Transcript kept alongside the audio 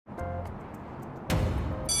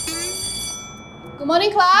Good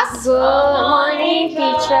morning, class. Good morning,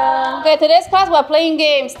 teacher. Okay, today's class we're playing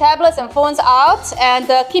games, tablets and phones out, and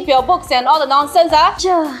keep your books and all the nonsense,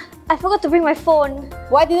 Teacher, I forgot to bring my phone.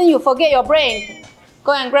 Why didn't you forget your brain?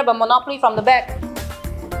 Go and grab a Monopoly from the back.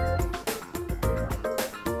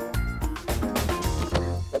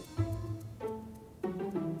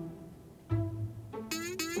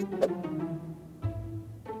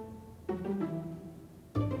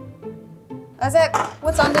 Isaac,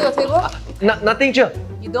 what's under your table? Nothing, Che.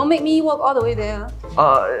 You don't make me walk all the way there.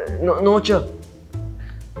 No, Che.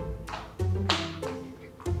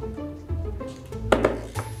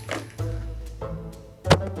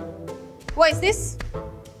 What is this?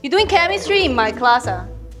 You're doing chemistry in my class,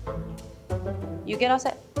 You get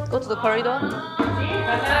outside. Go to the corridor.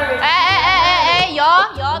 Hey,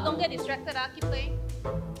 y'all, don't get distracted, Keep playing.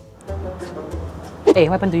 Hey,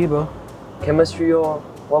 what happened to you, bro? Chemistry, oh.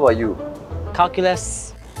 What about you?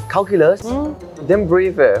 Calculus. Calculus? Damn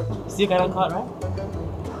brave, eh? Still got caught, right?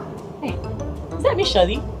 Hey, is that Miss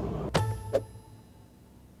Shirley?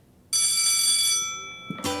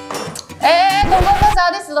 Hey, don't go first,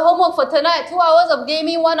 This is the homework for tonight. 2 hours of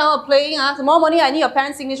gaming, 1 hour of playing. Tomorrow morning, I need your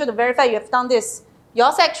parents' signature to verify you have done this.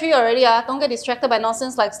 You're Sec 3 already, Don't get distracted by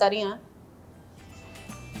nonsense like studying,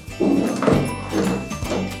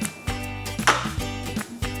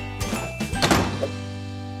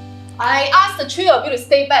 I asked the 3 of you to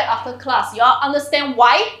stay back after class. Y'all understand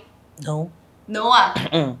why? No. No,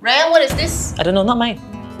 Rayyan, what is this? I don't know, not mine.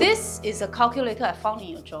 This is a calculator I found in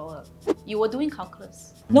your drawer. You were doing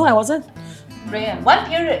calculus. No, I wasn't. Rayyan, one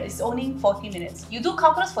period is only 40 minutes. You do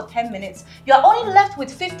calculus for 10 minutes. You are only left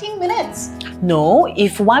with 15 minutes. No,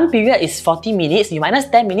 if one period is 40 minutes, you minus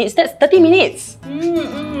 10 minutes, that's 30 minutes.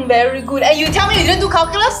 Very good. And you tell me you didn't do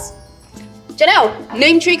calculus? Jeynelle,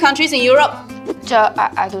 name 3 countries in Europe.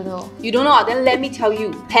 I don't know. You don't know? Then let me tell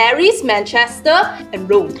you. Paris, Manchester, and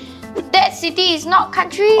Rome. That city is not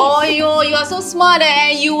country. Oh, you are so smart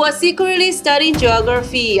and you were secretly studying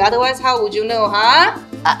geography. Otherwise, how would you know,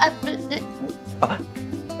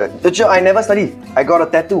 Che, I never studied. I got a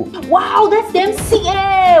tattoo. Wow, that's damn sick,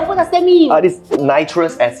 What does that mean? This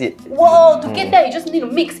nitrous acid. Whoa, to get that, you just need to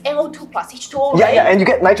mix NO2 plus H2O, right? Yeah, and you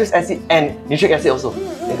get nitrous acid and nitric acid also.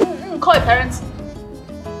 Call your parents.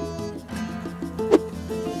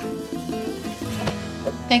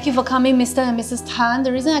 Thank you for coming, Mr. and Mrs. Tan.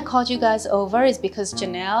 The reason I called you guys over is because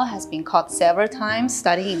Jeynelle has been caught several times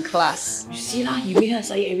studying in class. You see lah, you make her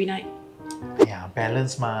study every night. Yeah,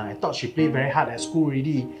 balance ma. I thought she played very hard at school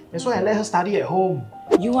already. That's why I let her study at home.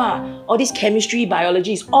 You all this chemistry,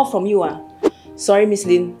 biology is all from you Sorry, Miss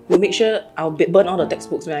Lin. We'll make sure I'll burn all the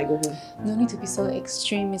textbooks when I go home. No need to be so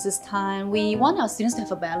extreme, Mrs. Tan. We want our students to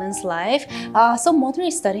have a balanced life. So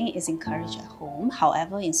moderate studying is encouraged at home.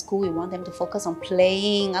 However, in school, we want them to focus on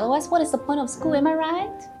playing. Otherwise, what is the point of school? Am I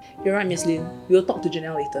right? You're right, Miss Lin. We'll talk to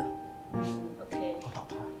Jeynelle later. Okay.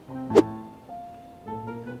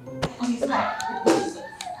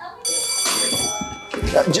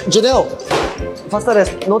 Jeynelle, faster,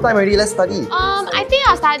 there's no time already, let's study. I think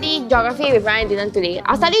I'll study geography with Ryan and Dylan today.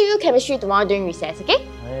 I'll study with you chemistry tomorrow during recess, okay?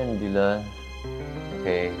 Ryan and Dylan.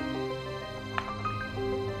 Okay.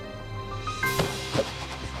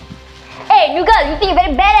 Hey, you girl, you think you're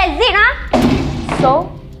very bad, is it,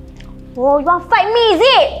 So? Oh, you want to fight me, is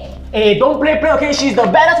it? Hey, don't play, okay? She's the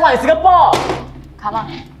baddest one in Singapore! Come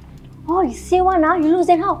on. Oh, you say one, You lose,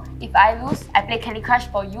 then how? If I lose, I play Candy Crush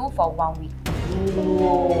for you for 1 week.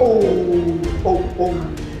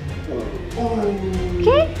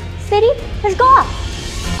 Okay, steady, let's go.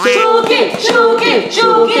 Syukii, Syukii,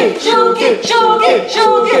 Syukii, Syukii, Syukii,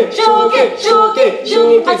 Syukii, Syukii, Syukii,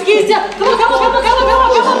 Syukii. Husky, Seah, come on.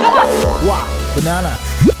 Wow, banana.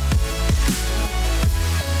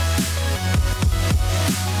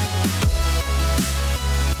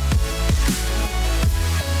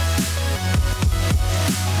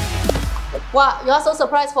 What? You're so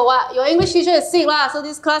surprised for what? Your English teacher is sick so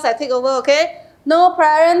this class I take over, okay? No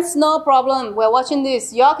parents, no problem. We're watching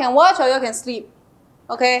this. Y'all can watch or y'all can sleep.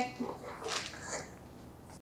 Okay?